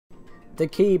The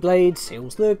Keyblade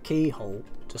seals the Keyhole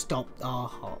to stop our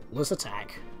Heartless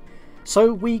attack,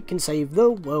 so we can save the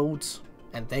world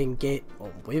and then get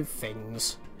on with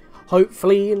things.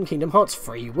 Hopefully in Kingdom Hearts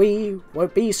 3 we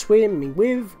won't be swimming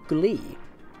with glee,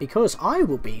 because I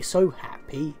will be so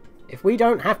happy if we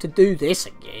don't have to do this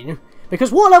again,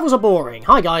 because water levels are boring.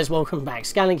 Hi guys, welcome back.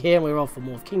 Scatlink here, and we're off for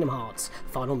more of Kingdom Hearts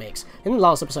Final Mix. In the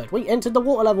last episode we entered the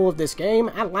water level of this game,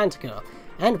 Atlantica,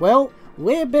 and well,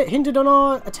 we're a bit hindered on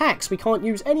our attacks. We can't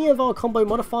use any of our combo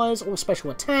modifiers or special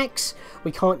attacks.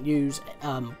 We can't use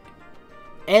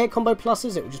air combo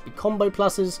pluses, it will just be combo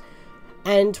pluses.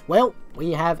 And, well,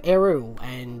 we have Ariel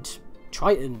and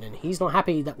Triton, and he's not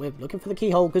happy that we're looking for the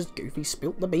keyhole because Goofy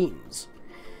spilt the beans.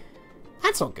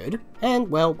 That's not good.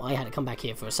 And, well, I had to come back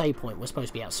here for a save point. We're supposed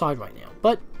to be outside right now.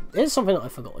 But there's something that I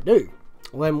forgot to do.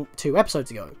 When 2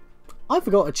 episodes ago, I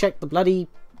forgot to check the bloody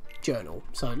journal.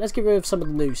 So let's get rid of some of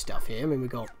the new stuff here. I mean, we've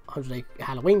got 100 Acre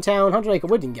Halloween Town, 100 Acre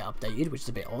Wood didn't get updated, which is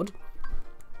a bit odd.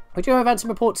 We do have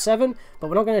Anthem Report 7, but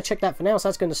we're not going to check that for now, so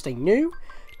that's going to stay new.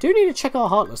 Do need to check our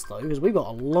Heartless though, because we've got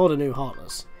a lot of new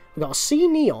Heartless. We've got a Sea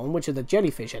Neon, which are the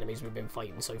jellyfish enemies we've been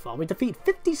fighting so far. We defeated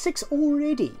 56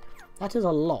 already. That is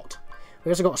a lot.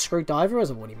 We also got a Screwdiver,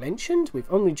 as I've already mentioned.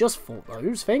 We've only just fought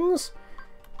those things.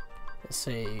 Let's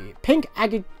see. Pink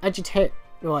Agitate.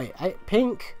 Right.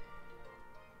 Pink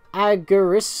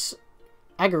Agaricus?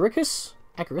 I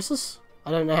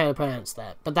don't know how to pronounce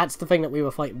that. But that's the thing that we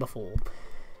were fighting before.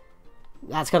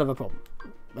 That's kind of a problem.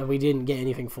 But we didn't get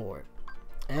anything for it.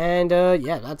 And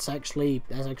yeah, that's actually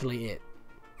it.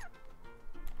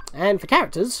 And for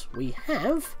characters, we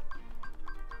have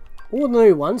all the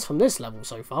new ones from this level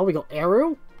so far. We got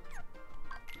Ariel,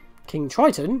 King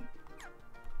Triton,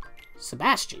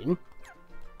 Sebastian,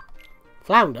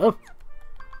 Flounder,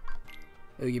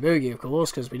 Oogie Boogie, of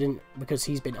course, because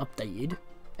he's been updated,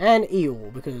 and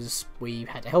Eeyore, because we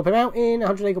had to help him out in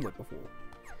 100 Acre Wood before.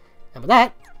 And with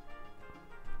that,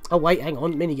 oh wait, hang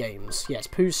on, minigames. Yes,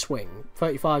 Pooh's Swing.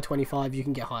 35, 25, you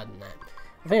can get higher than that.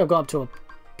 I think I've got up to a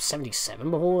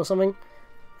 77 before or something.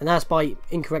 And that's by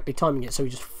incorrectly timing it, so he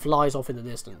just flies off in the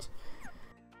distance.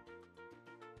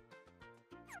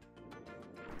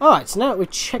 Alright, so now that we've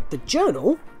checked the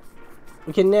journal,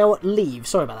 we can now leave.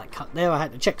 Sorry about that cut there, I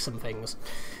had to check some things.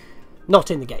 Not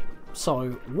in the game.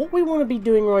 So, what we want to be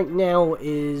doing right now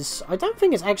is, I don't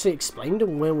think it's actually explained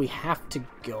on where we have to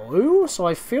go, so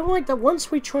I feel like that once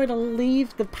we try to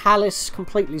leave the palace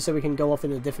completely so we can go off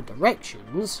in the different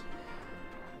directions,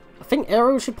 I think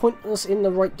Arrow should point us in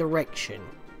the right direction.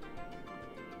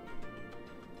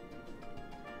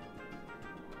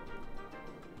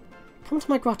 Come to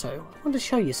my grotto, I want to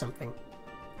show you something.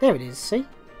 There it is, see?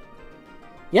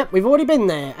 Yep, we've already been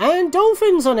there, and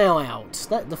dolphins are now out.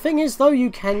 The thing is, though, you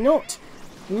cannot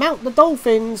mount the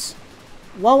dolphins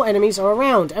while enemies are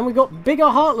around, and we've got bigger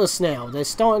Heartless now. They're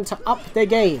starting to up their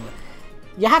game.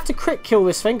 You have to crit kill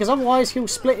this thing, because otherwise he'll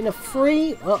split into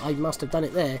 3... Well, I must have done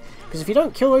it there, because if you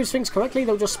don't kill those things correctly,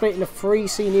 they'll just split into 3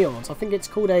 Sea Neons. I think it's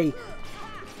called a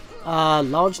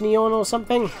large neon or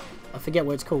something. I forget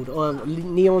what it's called. Or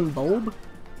neon bulb?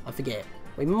 I forget.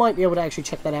 We might be able to actually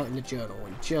check that out in the journal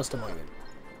in just a moment.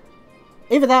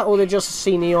 Either that, or they're just a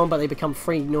Sea Neon, but they become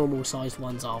 3 normal-sized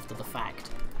ones after the fact.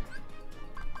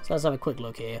 So let's have a quick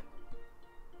look here.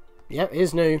 Yep, it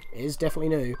is new. It is definitely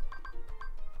new.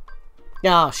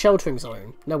 Ah, Sheltering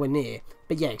Zone. Nowhere near.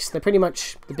 But yes, they're pretty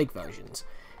much the big versions.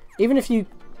 Even if you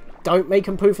don't make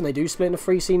them poof and they do split into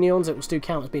 3 Sea Neons, it will still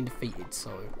count as being defeated,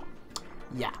 so...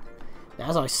 yeah. Now,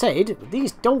 as I said, with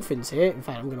these dolphins here... In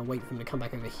fact, I'm going to wait for them to come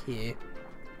back over here.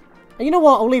 And you know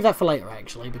what? I'll leave that for later,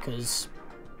 actually, because...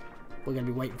 we're going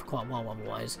to be waiting for quite a while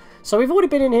otherwise. So we've already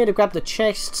been in here to grab the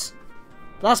chests.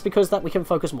 That's because that we can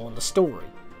focus more on the story.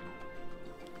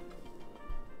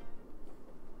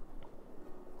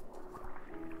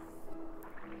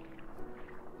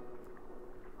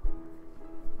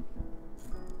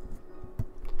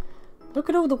 Look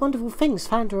at all the wonderful things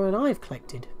Flounder and I have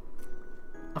collected.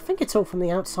 I think it's all from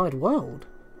the outside world.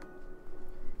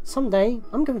 Someday,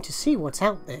 I'm going to see what's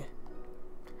out there.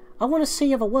 I want to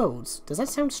see other worlds. Does that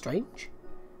sound strange?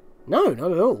 No,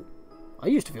 not at all. I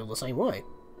used to feel the same way.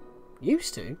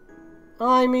 Used to?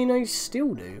 I mean, I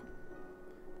still do.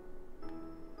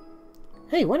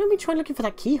 Hey, why don't we try looking for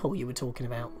that keyhole you were talking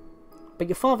about? But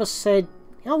your father said,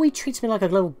 oh, he treats me like a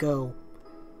little girl.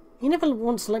 He never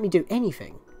wants to let me do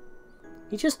anything.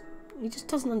 He just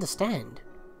doesn't understand.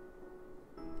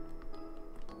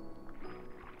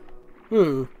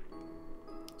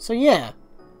 So yeah.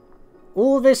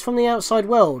 All this from the outside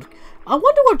world. I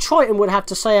wonder what Triton would have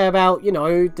to say about, you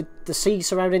know, the sea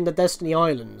surrounding the Destiny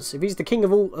Islands. If he's the king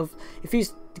of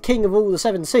all the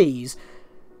 7 seas,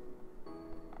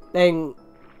 then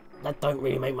that don't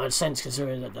really make much sense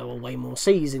considering that there were way more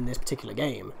seas in this particular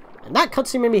game. And that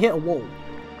cutscene made me hit a wall.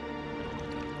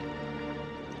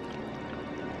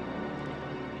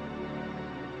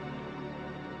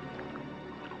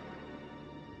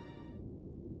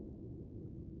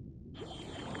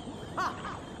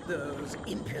 Those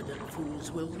impudent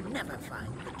fools will never find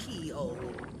the keyhole.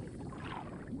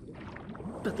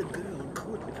 But the girl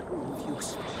could prove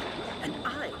useful, and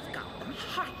I've got the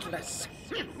Heartless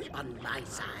on my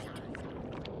side.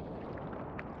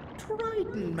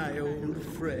 Triton, my old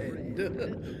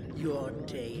friend, your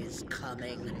day is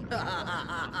coming.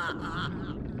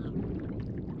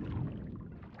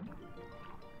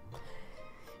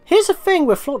 Here's a thing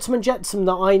with Flotsam and Jetsam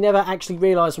that I never actually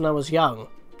realised when I was young.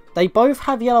 They both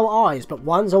have yellow eyes, but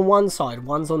one's on one side,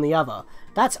 one's on the other.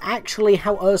 That's actually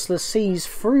how Ursula sees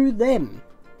through them.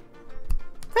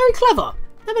 Very clever.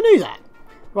 Never knew that.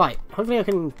 Right, hopefully I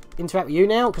can interact with you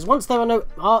now, because once there are no...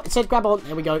 Oh, it said grab on.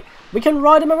 There we go. We can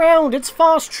ride him around. It's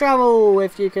fast travel,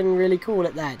 if you can really call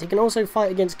it that. He can also fight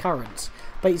against currents,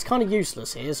 but he's kind of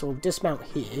useless here, so we'll dismount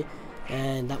here.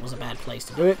 And that was a bad place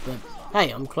to do it, but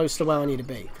hey, I'm close to where I need to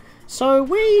be. So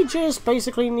we just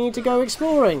basically need to go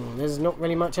exploring. There's not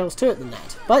really much else to it than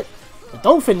that. But the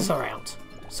dolphins are out.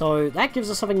 So that gives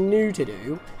us something new to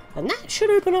do. And that should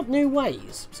open up new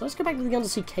ways. So let's go back to the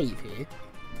undersea cave here.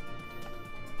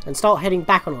 And start heading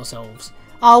back on ourselves.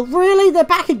 Oh really? They're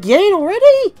back again already?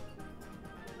 You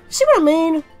see what I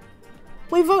mean?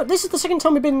 This is the second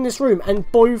time we've been in this room.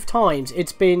 And both times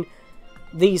it's been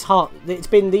these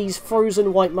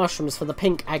frozen white mushrooms for the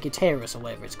pink Agitaris or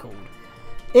whatever it's called.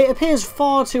 It appears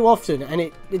far too often, and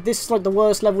this is like the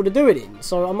worst level to do it in,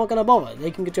 so I'm not going to bother.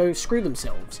 They can go screw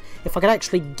themselves. If I could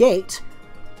actually get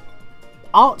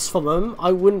arts from them,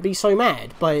 I wouldn't be so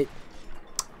mad, but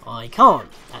I can't.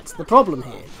 That's the problem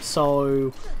here.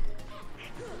 So,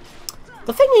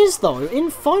 the thing is though, in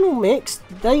Final Mix,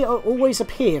 they always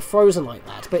appear frozen like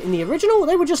that, but in the original,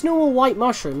 they were just normal white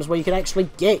mushrooms where you could actually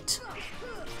get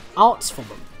arts from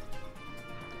them.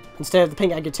 Instead of the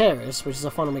pink Agitaris, which is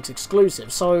a Final Mix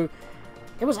exclusive. So,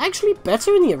 it was actually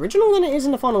better in the original than it is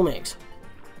in the Final Mix.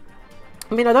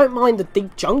 I mean, I don't mind the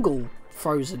deep jungle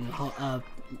frozen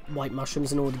white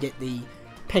mushrooms in order to get the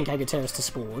pink Agitaris to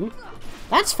spawn.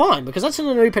 That's fine, because that's in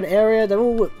an open area, they're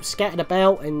all scattered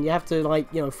about, and you have to,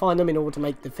 like, you know, find them in order to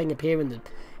make the thing appear in the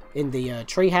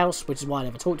treehouse, which is why I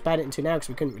never talked about it until now, because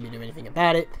we couldn't really do anything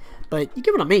about it. But you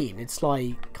get what I mean, it's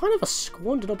like, kind of a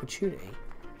squandered opportunity.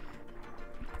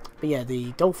 But yeah,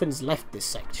 the dolphins left this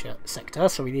sector,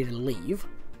 so we need to leave.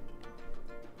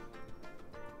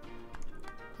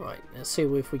 Right, let's see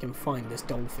if we can find this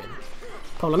dolphin.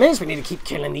 Problem is, we need to keep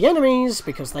killing the enemies,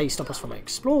 because they stop us from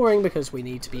exploring, because we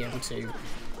need to be able to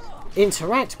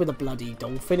interact with a bloody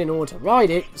dolphin in order to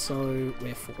ride it, so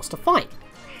we're forced to fight.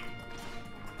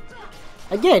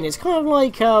 Again, it's kind of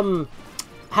like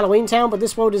Halloween Town, but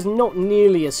this world is not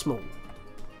nearly as small.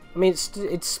 I mean,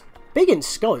 it's big in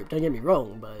scope, don't get me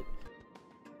wrong, but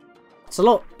it's a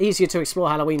lot easier to explore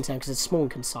Halloween Town because it's small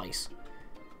and concise.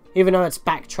 Even though it's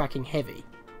backtracking heavy.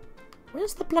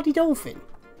 Where's the bloody dolphin?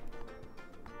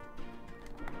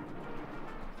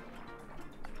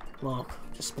 Well,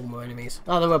 just spawn more enemies.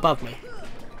 Oh, they're above me.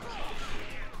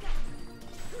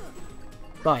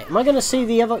 Right, am I going to see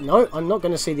the other... No, I'm not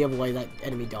going to see the other way that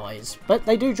enemy dies. But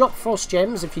they do drop frost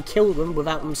gems if you kill them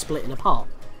without them splitting apart.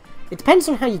 It depends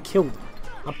on how you kill them.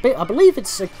 I believe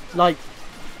it's like,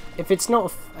 if it's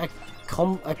not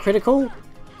a critical,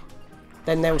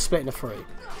 then they'll split into three.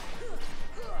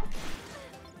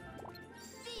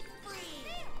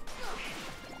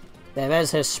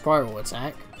 There's his spiral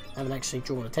attack. I haven't actually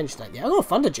drawn attention to that yet. I got a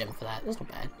thunder gem for that. That's not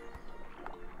bad.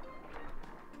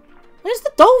 Where's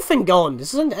the dolphin gone?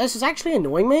 This is actually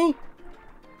annoying me.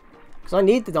 Because I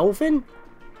need the dolphin.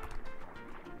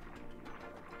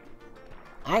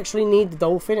 I actually need the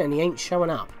dolphin and he ain't showing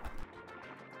up.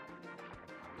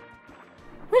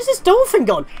 Where's this dolphin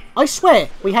gone? I swear,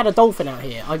 we had a dolphin out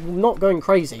here. I'm not going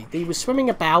crazy. He was swimming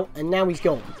about and now he's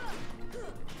gone.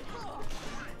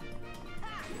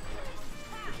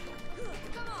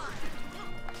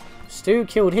 Stu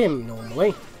killed him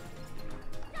normally.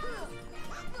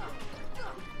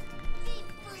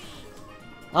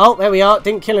 Oh, there we are.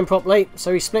 Didn't kill him properly.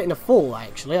 So he's split into 4,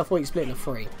 actually. I thought he split into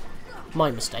 3. My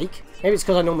mistake. Maybe it's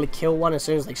because I normally kill one as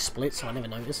soon as they split, so I never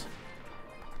notice.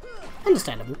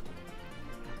 Understandable.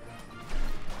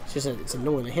 It's just that it's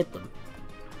annoying to hit them.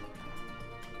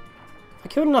 I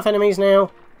killed enough enemies now.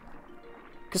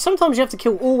 Because sometimes you have to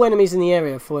kill all enemies in the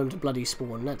area for them to bloody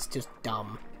spawn. That's just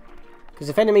dumb. Because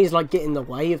if enemies like get in the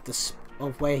way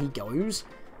of where he goes,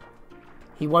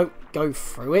 he won't go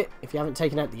through it if you haven't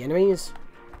taken out the enemies.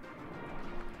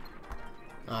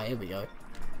 Ah, here we go.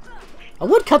 I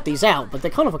would cut these out, but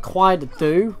they're kind of required to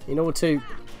do in order to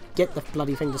get the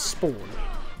bloody thing to spawn.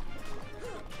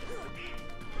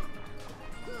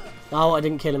 Oh, I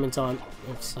didn't kill him in time.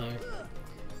 If so.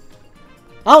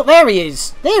 Oh, there he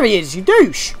is! There he is, you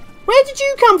douche! Where did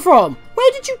you come from?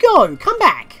 Where did you go? Come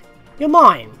back! You're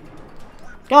mine.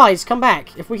 Guys, come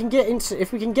back. If we can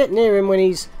get near him when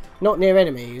he's not near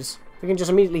enemies, we can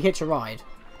just immediately hitch a ride.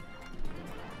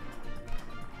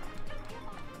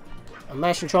 I'm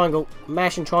mashing triangle.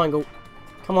 Mashing triangle.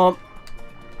 Come on.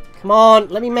 Come on,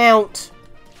 let me mount.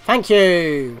 Thank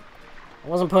you. I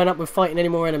wasn't putting up with fighting any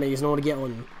more enemies in order to get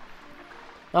on.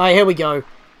 Alright, here we go.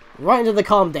 Right into the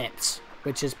calm depths,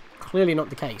 which is clearly not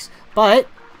the case. But,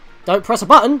 don't press a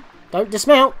button, don't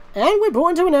dismount, and we're brought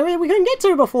into an area we couldn't get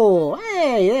to before.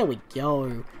 Hey, there we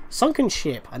go. Sunken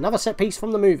ship, another set piece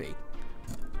from the movie.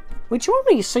 Which you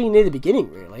only see near the beginning,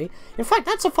 really. In fact,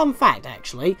 that's a fun fact,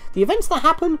 actually. The events that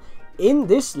happen in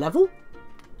this level,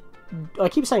 I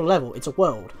keep saying level, it's a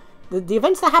world. The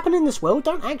events that happen in this world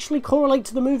don't actually correlate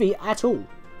to the movie at all.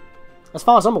 As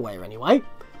far as I'm aware, anyway.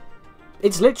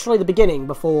 It's literally the beginning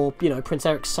before, you know, Prince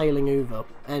Eric's sailing over.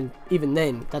 And even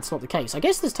then, that's not the case. I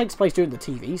guess this takes place during the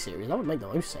TV series. That would make the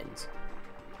most sense.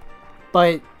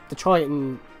 But the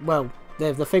Triton, well,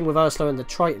 the thing with Ursula and the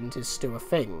Triton is still a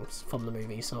thing from the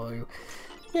movie. So,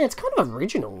 yeah, it's kind of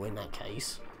original in that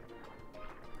case.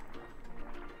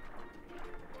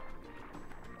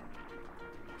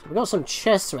 So we've got some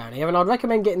chests around here. And I'd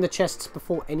recommend getting the chests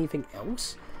before anything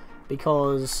else.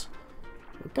 Because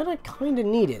we're gonna kind of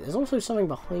need it. There's also something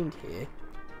behind here.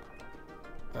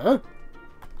 Huh?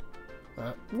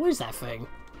 What is that thing?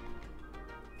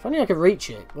 If only I could reach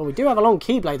it. Well, we do have a long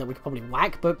keyblade that we could probably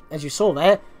whack, but as you saw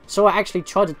there, so I actually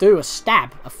tried to do a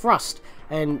stab, a thrust,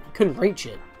 and couldn't reach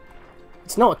it.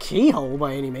 It's not a keyhole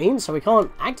by any means, so we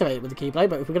can't activate it with the keyblade,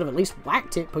 but if we could have at least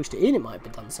whacked it, pushed it in, it might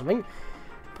have done something.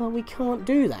 But we can't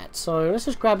do that, so let's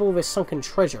just grab all this sunken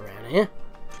treasure around here.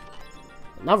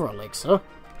 Another elixir.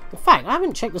 In fact, I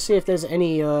haven't checked to see if there's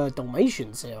any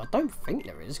Dalmatians here. I don't think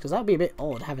there is, because that would be a bit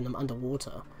odd having them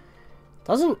underwater.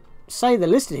 Doesn't say they're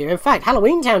listed here. In fact,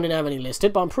 Halloween Town didn't have any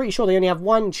listed, but I'm pretty sure they only have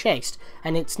one chest,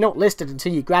 and it's not listed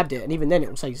until you grabbed it, and even then it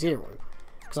will say 0.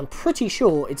 Because I'm pretty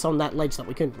sure it's on that ledge that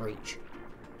we couldn't reach.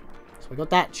 So we got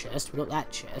that chest, we got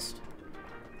that chest.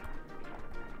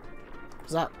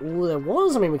 Is that all there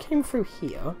was? I mean, we came through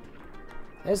here.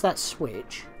 There's that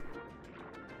switch.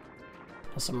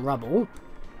 There's some rubble.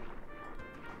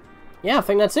 Yeah, I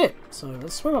think that's it. So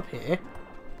let's swim up here.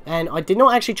 And I did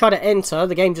not actually try to enter.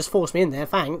 The game just forced me in there.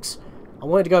 Thanks. I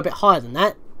wanted to go a bit higher than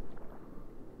that.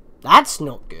 That's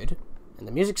not good. And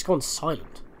the music's gone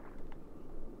silent.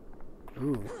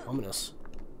 Ooh, ominous.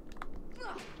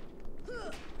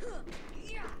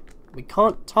 We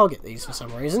can't target these for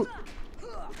some reason.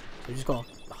 We just gotta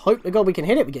hope to God we can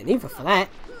hit it. We get an ether for that.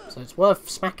 So it's worth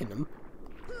smacking them.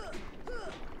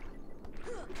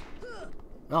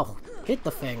 Oh, hit the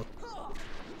thing.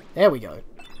 There we go.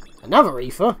 Another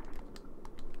ether.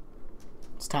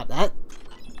 Let's tap that.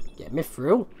 Get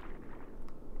mithril.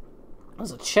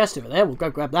 There's a chest over there. We'll go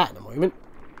grab that in a moment.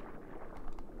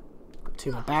 Got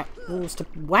 2 more back walls to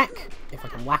whack. If I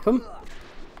can whack them.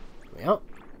 There we are.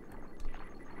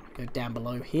 Go down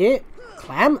below here.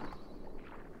 Clam.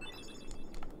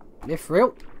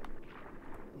 Mithril.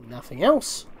 Nothing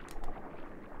else.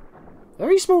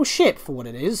 Very small ship for what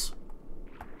it is.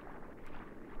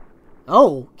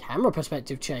 Oh, camera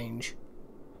perspective change.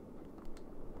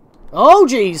 Oh,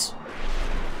 jeez.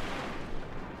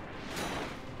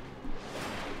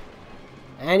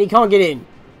 And he can't get in.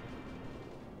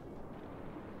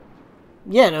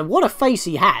 Yeah, now what a face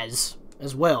he has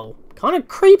as well. Kind of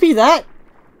creepy, that.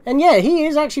 And yeah, he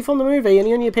is actually from the movie, and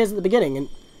he only appears at the beginning.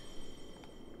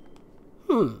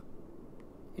 And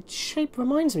its shape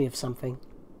reminds me of something.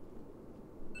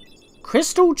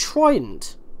 Crystal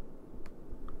Trident.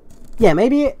 Yeah,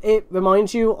 maybe it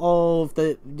reminds you of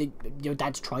your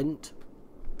dad's trident.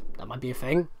 That might be a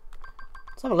thing.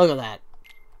 Let's have a look at that.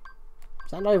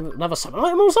 Is that another summon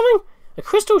item or something? A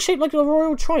crystal shaped like a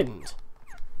royal trident.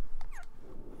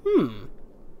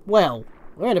 Well,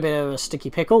 we're in a bit of a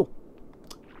sticky pickle.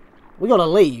 We gotta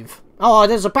leave. Oh,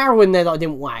 there's a barrel in there that I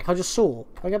didn't whack. I just saw.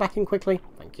 Can I go back in quickly?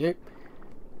 Thank you.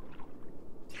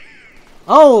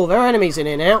 Oh, there are enemies in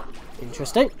here now.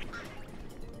 Interesting.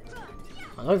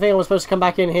 I don't think I was supposed to come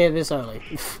back in here this early.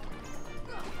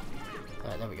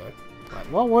 Right, there we go. Right,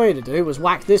 what I wanted to do was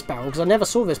whack this barrel, because I never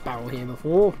saw this barrel here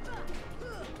before.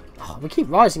 Oh, we keep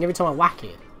rising every time I whack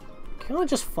it. Can I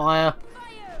just fire?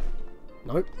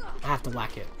 Nope. I have to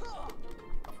whack it.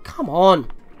 Come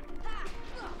on.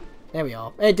 There we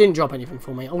are. It didn't drop anything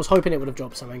for me. I was hoping it would have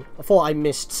dropped something. I thought I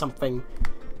missed something.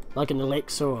 Like an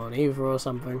elixir or an Eva or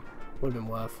something. Would have been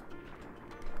worth.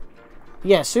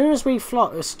 Yeah, as soon as we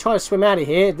try to swim out of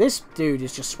here, this dude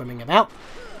is just swimming about.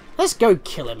 Let's go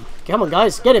kill him. Come on,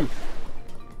 guys. Get him.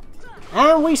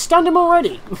 And we stunned him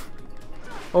already.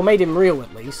 Or made him real,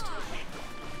 at least.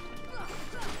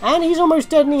 And he's almost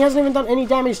dead and he hasn't even done any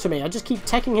damage to me. I just keep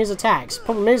teching his attacks.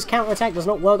 Problem is, counter-attack does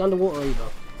not work underwater either.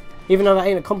 Even though that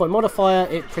ain't a combo modifier,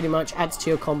 it pretty much adds to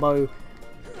your combo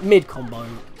mid-combo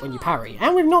when you parry.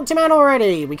 And we've knocked him out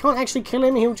already! We can't actually kill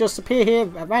him, he'll just appear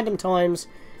here at random times.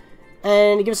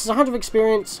 And he gives us 100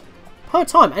 experience per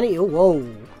time. And he'll...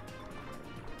 Whoa.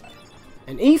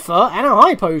 An ether and a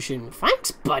high potion. Thanks,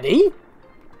 buddy!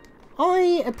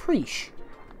 I appreciate.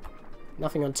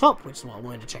 Nothing on top, which is what I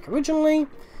wanted to check originally.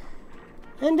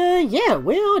 And, yeah,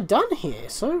 we are done here,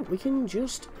 so we can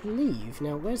just leave.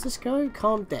 Now, where's this go?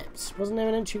 Calm Depths. Wasn't there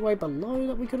an entryway below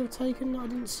that we could have taken that I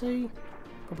didn't see?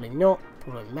 Probably not.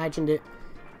 Probably imagined it.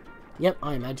 Yep,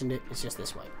 I imagined it. It's just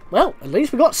this way. Well, at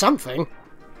least we got something.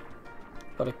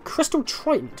 Got a crystal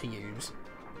Triton to use.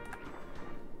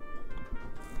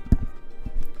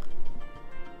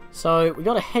 So, we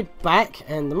gotta head back,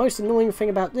 and the most annoying thing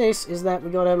about this is that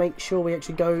we gotta make sure we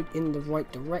actually go in the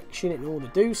right direction in order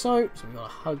to do so. So we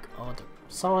gotta hug our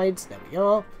sides, there we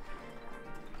are.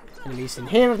 Enemies in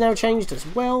here have now changed as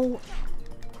well.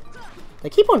 They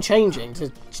keep on changing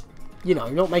to, you know,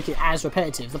 not make it as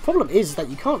repetitive. The problem is that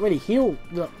you can't really you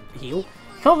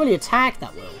can't really attack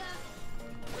that well.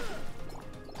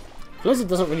 Blizzard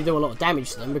doesn't really do a lot of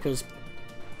damage to them because,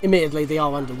 admittedly, they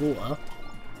are underwater.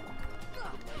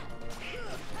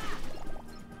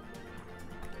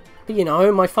 But, you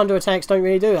know, my thunder attacks don't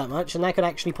really do that much, and that could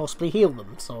actually possibly heal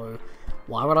them, so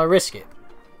why would I risk it?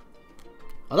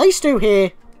 Are they still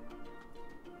here?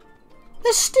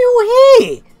 They're still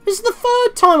here! This is the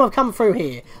third time I've come through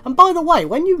here. And by the way,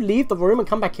 when you leave the room and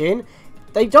come back in,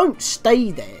 they don't stay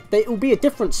there. It will be a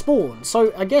different spawn,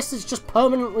 so I guess it's just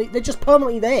permanently, they're just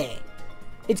permanently there.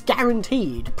 It's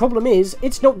guaranteed. Problem is,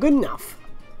 it's not good enough.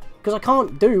 Because I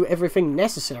can't do everything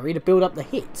necessary to build up the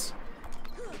hits.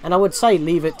 And I would say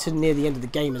leave it to near the end of the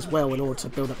game as well in order to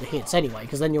build up the hits anyway,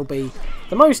 because then you'll be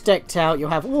the most decked out, you'll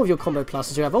have all of your combo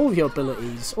pluses, you'll have all of your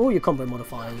abilities, all your combo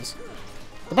modifiers,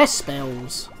 the best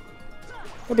spells.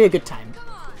 It'll be a good time.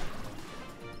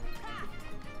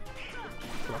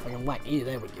 If I can whack you,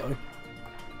 there we go.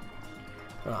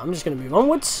 Right, I'm just going to move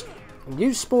onwards, and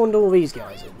you spawned all these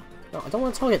guys in. No, I don't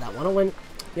want to target that one, I went,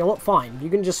 you know what, fine, you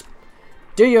can just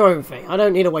do your own thing. I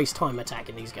don't need to waste time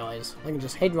attacking these guys, I can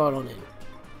just head right on in.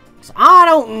 So I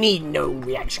don't need no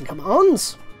reaction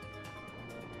commands.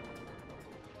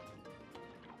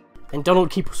 And Donald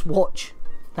keep us watch.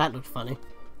 That looked funny.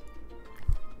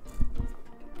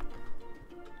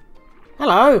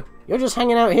 Hello, you're just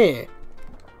hanging out here.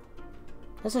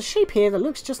 There's a sheep here that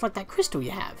looks just like that crystal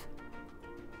you have.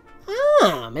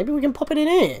 Ah, maybe we can pop it in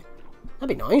here.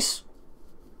 That'd be nice.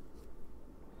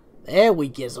 There we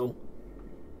gizzle.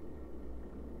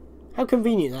 How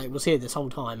convenient that it was here this whole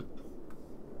time.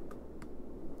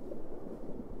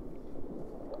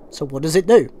 So what does it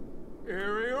do?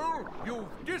 Ariel,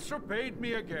 you've disobeyed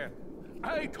me again.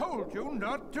 I told you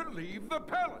not to leave the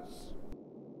palace.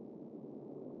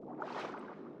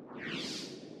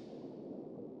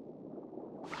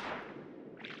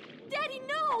 Daddy,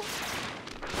 no!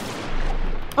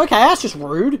 Okay, that's just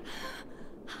rude.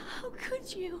 How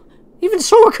could you? Even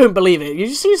Sora couldn't believe it. You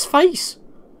just see his face.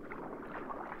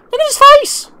 Look at his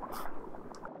face!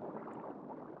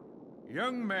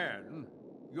 Young man,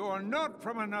 you're not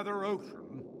from another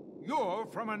ocean. You're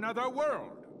from another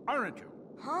world, aren't you?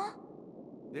 Huh?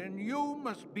 Then you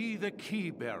must be the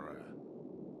key bearer.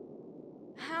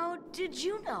 How did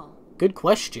you know? Good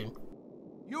question.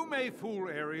 You may fool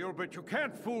Ariel, but you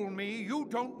can't fool me. You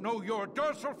don't know your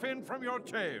dorsal fin from your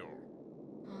tail.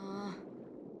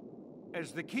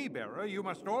 As the key bearer, you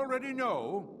must already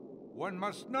know one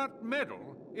must not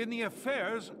meddle in the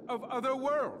affairs of other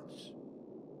worlds.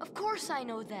 Of course I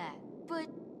know that, but...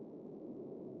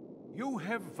 You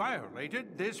have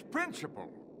violated this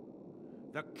principle.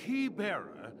 The key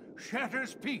bearer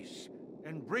shatters peace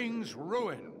and brings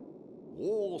ruin.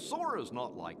 Oh, Sora's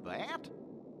not like that.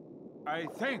 I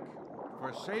thank you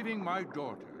for saving my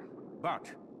daughter,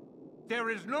 but there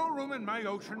is no room in my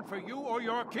ocean for you or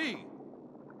your key.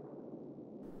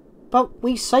 But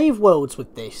we save worlds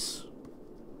with this.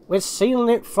 We're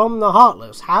sealing it from the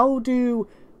Heartless. How do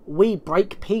we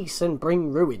break peace and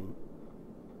bring ruin?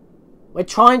 We're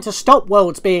trying to stop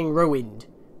worlds being ruined.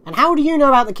 And how do you know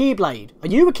about the Keyblade? Are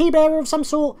you a key bearer of some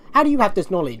sort? How do you have this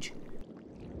knowledge?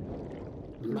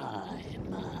 My,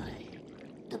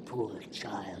 the poor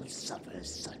child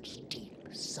suffers such deep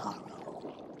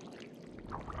sorrow.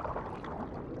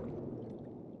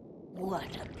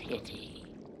 What a pity.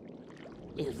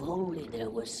 If only there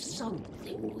was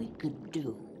something we could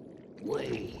do.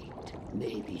 Wait,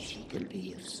 maybe she can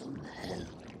be of some help.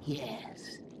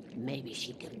 Yes, maybe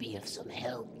she can be of some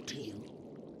help to you.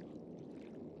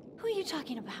 Who are you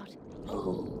talking about?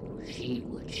 Oh, she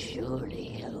would surely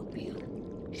help you.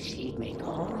 She'd make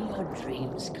all your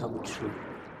dreams come true.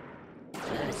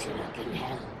 Ursula can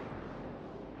help.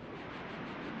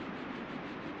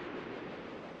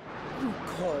 You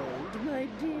called, my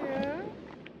dear?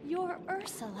 You're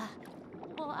Ursula.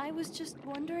 Well, I was just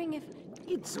wondering if...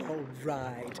 It's all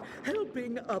right.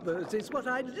 Helping others is what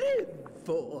I live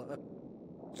for.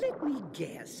 Let me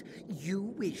guess. You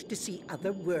wish to see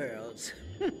other worlds.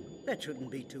 That shouldn't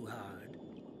be too hard.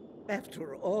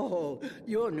 After all,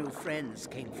 your new friends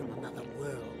came from another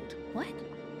world. What?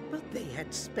 But they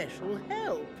had special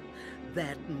help.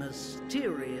 That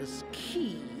mysterious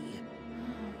key.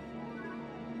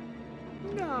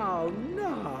 Now,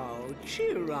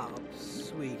 cheer up,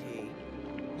 sweetie.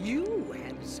 You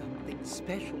have something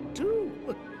special,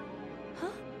 too. Huh?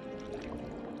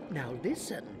 Now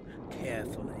listen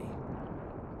carefully.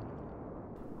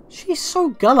 She's so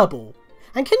gullible.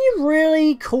 And can you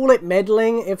really call it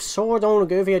meddling if Sora and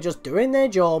Goofy are just doing their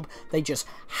job? They just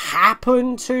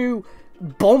happen to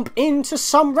bump into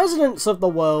some residents of the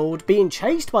world being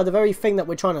chased by the very thing that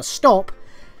we're trying to stop.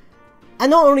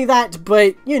 And not only that,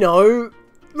 but, you know,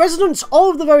 residents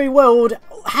of the very world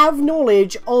have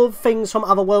knowledge of things from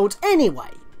other worlds anyway.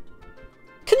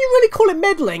 Can you really call it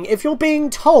meddling if you're being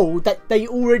told that they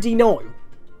already know?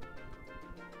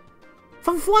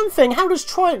 For one thing, how does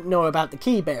Triton know about the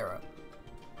key bearer?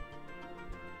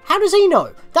 How does he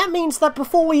know? That means that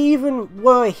before we even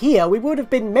were here, we would have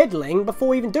been meddling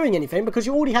before even doing anything because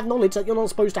you already have knowledge that you're not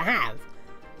supposed to have.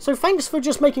 So thanks for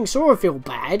just making Sora feel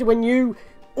bad when you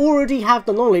already have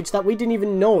the knowledge that we didn't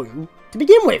even know to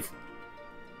begin with.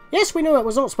 Yes, we know that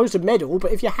we're not supposed to meddle,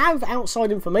 but if you have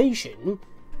outside information,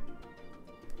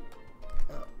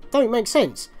 don't make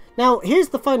sense. Now, here's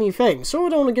the funny thing.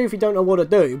 Sora and Goofy don't know what to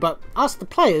do, but us, the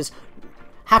players,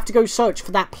 have to go search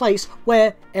for that place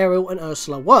where Ariel and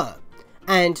Ursula were.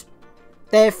 And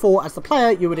therefore, as the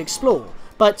player, you would explore.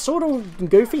 But Sora and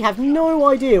Goofy have no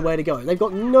idea where to go. They've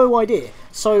got no idea.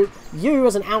 So, you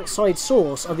as an outside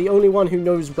source are the only one who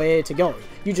knows where to go.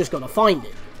 You just gotta find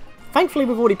it. Thankfully,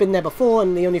 we've already been there before,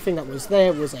 and the only thing that was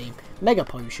there was a Mega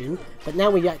Potion. But now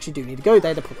we actually do need to go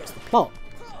there to progress the plot.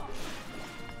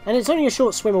 And it's only a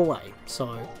short swim away,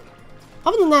 so...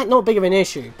 Other than that, not big of an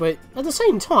issue, but at the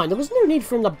same time, there was no need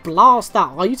for him to blast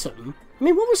that item. I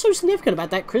mean, what was so significant about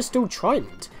that crystal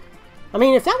trident? I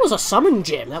mean, if that was a summon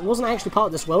gem, that wasn't actually part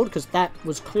of this world, because that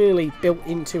was clearly built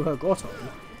into her grotto.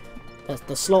 That's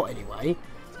the slot, anyway.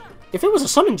 If it was a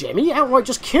summon gem, he outright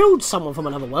just killed someone from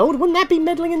another world. Wouldn't that be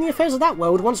meddling in the affairs of that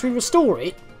world once we restore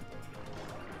it?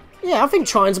 Yeah, I think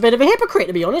Triton's a bit of a hypocrite,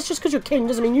 to be honest. Just because you're king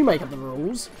doesn't mean you make up the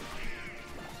rules.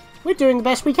 We're doing the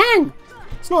best we can.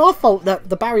 It's not our fault that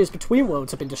the barriers between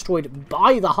worlds have been destroyed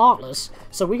by the Heartless,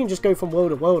 so we can just go from world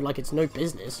to world like it's no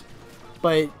business.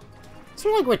 But it's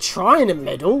not like we're trying to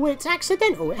meddle, it's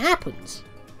accidental, it happens.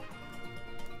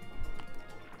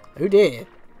 Oh dear,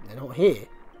 they're not here.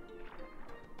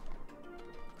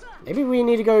 Maybe we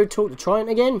need to go talk to Triton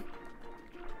again?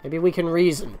 Maybe we can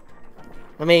reason.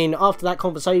 I mean, after that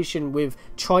conversation with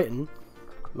Triton,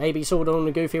 maybe Sora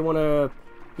and Goofy want to,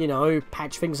 you know,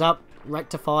 patch things up,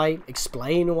 rectify,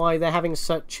 explain why they're having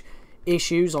such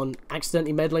issues on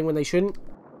accidentally meddling when they shouldn't.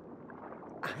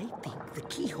 I think the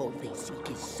keyhole they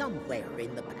seek is somewhere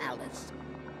in the palace.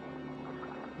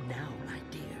 Now, my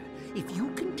dear, if you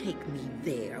can take me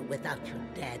there without your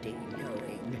daddy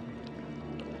knowing,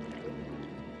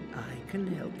 I can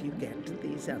help you get to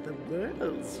these other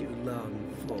worlds you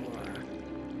long for.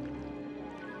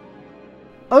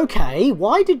 Okay,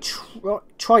 why did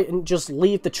Triton just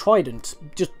leave the trident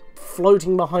just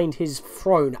floating behind his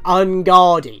throne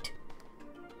unguarded?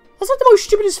 That's like the most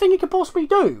stupidest thing you could possibly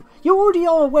do. You already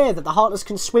are aware that the Heartless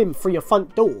can swim through your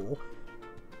front door,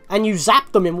 and you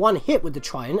zapped them in one hit with the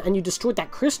trident, and you destroyed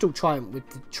that crystal trident with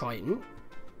the trident,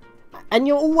 and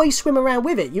you always swim around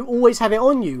with it. You always have it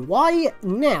on you. Why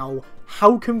now,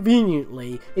 how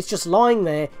conveniently, it's just lying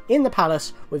there in the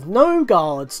palace with no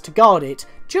guards to guard it,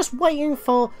 just waiting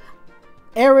for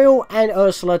Ariel and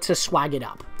Ursula to swag it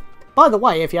up. By the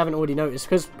way, if you haven't already noticed,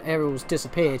 because Ariel's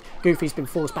disappeared, Goofy's been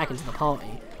forced back into the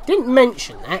party. Didn't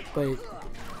mention that, but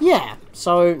yeah.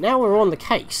 So now we're on the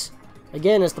case.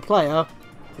 Again, as the player,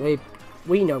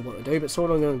 we know what to do, but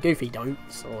Sora and Goofy don't.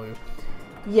 So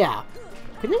Yeah.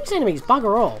 But these enemies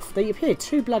bugger off. They appear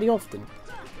too bloody often.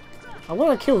 I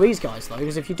want to kill these guys though,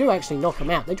 because if you do actually knock them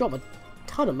out, they drop a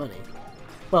ton of money.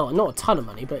 Well, not a ton of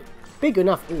money, but big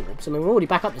enough orbs. I mean, we're already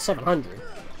back up to 700.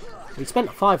 We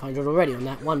spent 500 already on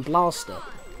that one blaster.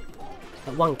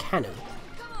 That one cannon.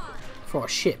 For a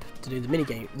ship to do the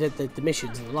minigame, the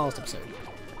missions in the last episode.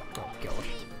 Oh god.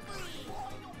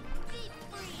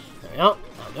 There we are.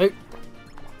 That'll do.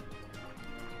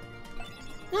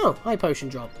 Oh, high potion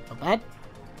drop. Not bad.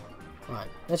 Right,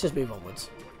 let's just move onwards.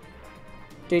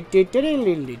 The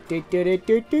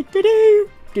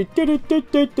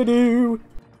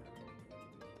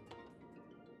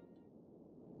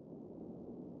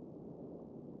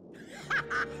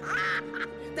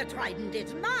Triton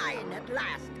is mine at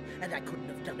last, and I couldn't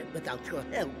have done it without your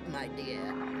help, my dear.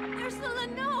 Ursula,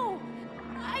 no!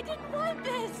 I didn't want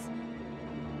this!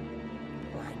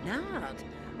 Why not?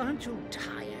 Aren't you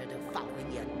tired of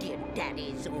following your dear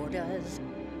daddy's orders?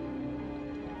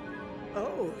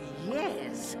 Oh,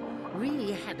 yes.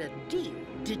 We had a deal,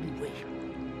 didn't we?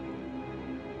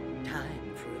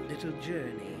 Time for a little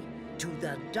journey to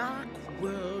the dark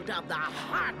world of the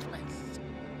Heartless.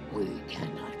 We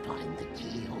cannot find the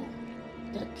keyhole.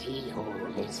 The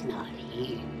keyhole is not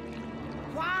here.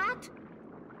 What?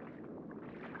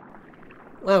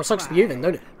 Well, sucks for you then,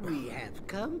 don't it? We have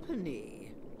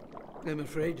company. I'm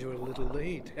afraid you're a little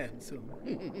late, handsome.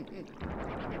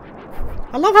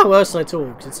 I love how Ursula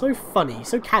talks. It's so funny,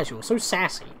 so casual, so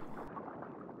sassy.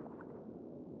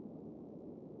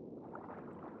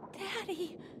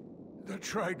 Daddy! The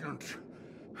Trident.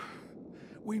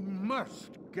 We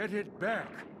must get it back.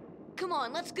 Come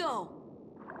on, let's go!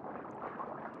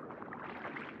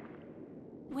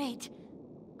 Wait.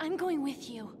 I'm going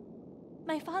with you.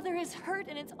 My father is hurt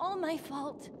and it's all my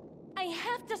fault. I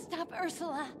have to stop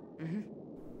Ursula.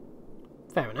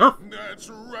 Fair enough. That's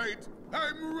right.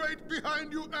 I'm right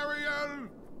behind you, Ariel.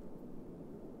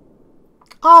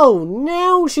 Oh,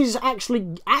 now she's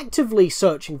actually actively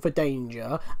searching for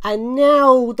danger, and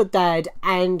now the dad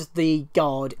and the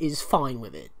guard is fine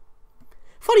with it.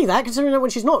 Funny that, considering that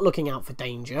when she's not looking out for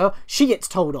danger, she gets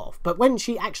told off. But when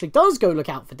she actually does go look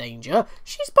out for danger,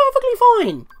 she's perfectly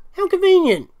fine. How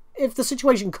convenient. If the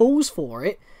situation calls for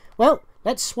it. Well,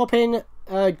 let's swap in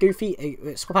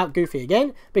swap out Goofy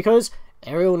again, because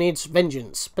Ariel needs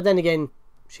vengeance. But then again,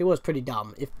 she was pretty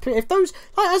dumb. If those,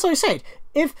 like, as I said,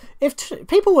 if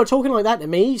people were talking like that to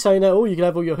me, saying that, oh, you can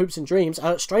have all your hopes and dreams,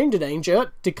 stranger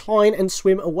danger, decline and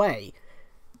swim away.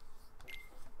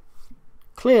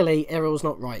 Clearly, Ariel's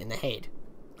not right in the head.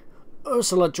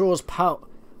 Ursula draws power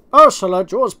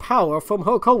from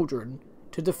her cauldron.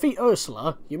 To defeat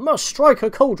Ursula, you must strike her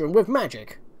cauldron with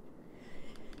magic.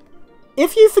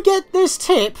 If you forget this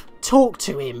tip, talk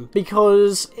to him,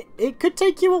 because it could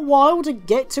take you a while to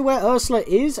get to where Ursula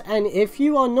is, and if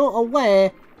you are not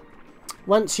aware,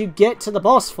 once you get to the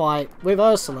boss fight with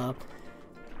Ursula,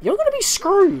 you're going to be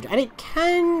screwed, and it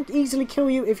can easily kill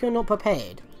you if you're not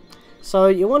prepared. So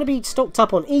you want to be stocked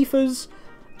up on ethers,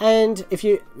 and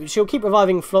she'll keep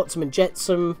reviving Flotsam and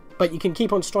Jetsam, but you can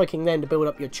keep on striking them to build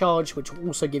up your charge, which will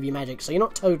also give you magic, so you're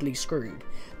not totally screwed.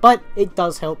 But it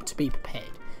does help to be prepared.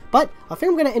 But I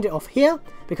think I'm going to end it off here,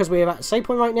 because we're at a save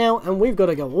point right now, and we've got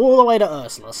to go all the way to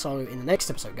Ursula. So in the next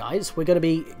episode, guys, we're going to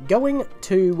be going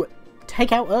to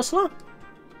take out Ursula,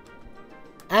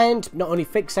 and not only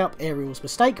fix up Ariel's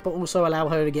mistake, but also allow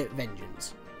her to get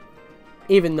vengeance.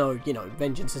 Even though, you know,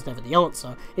 vengeance is never the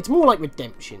answer, it's more like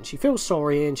redemption. She feels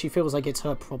sorry, and she feels like it's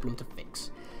her problem to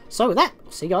fix. So with that,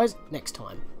 see you guys next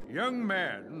time. Young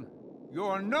man,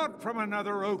 you're not from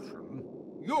another ocean.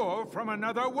 You're from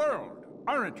another world,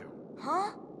 aren't you?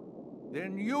 Huh?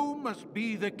 Then you must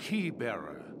be the key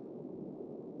bearer.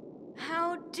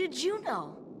 How did you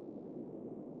know?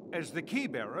 As the key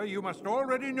bearer, you must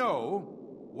already know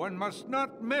one must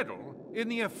not meddle in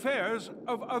the affairs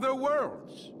of other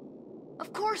worlds.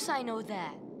 Of course I know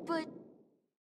that, but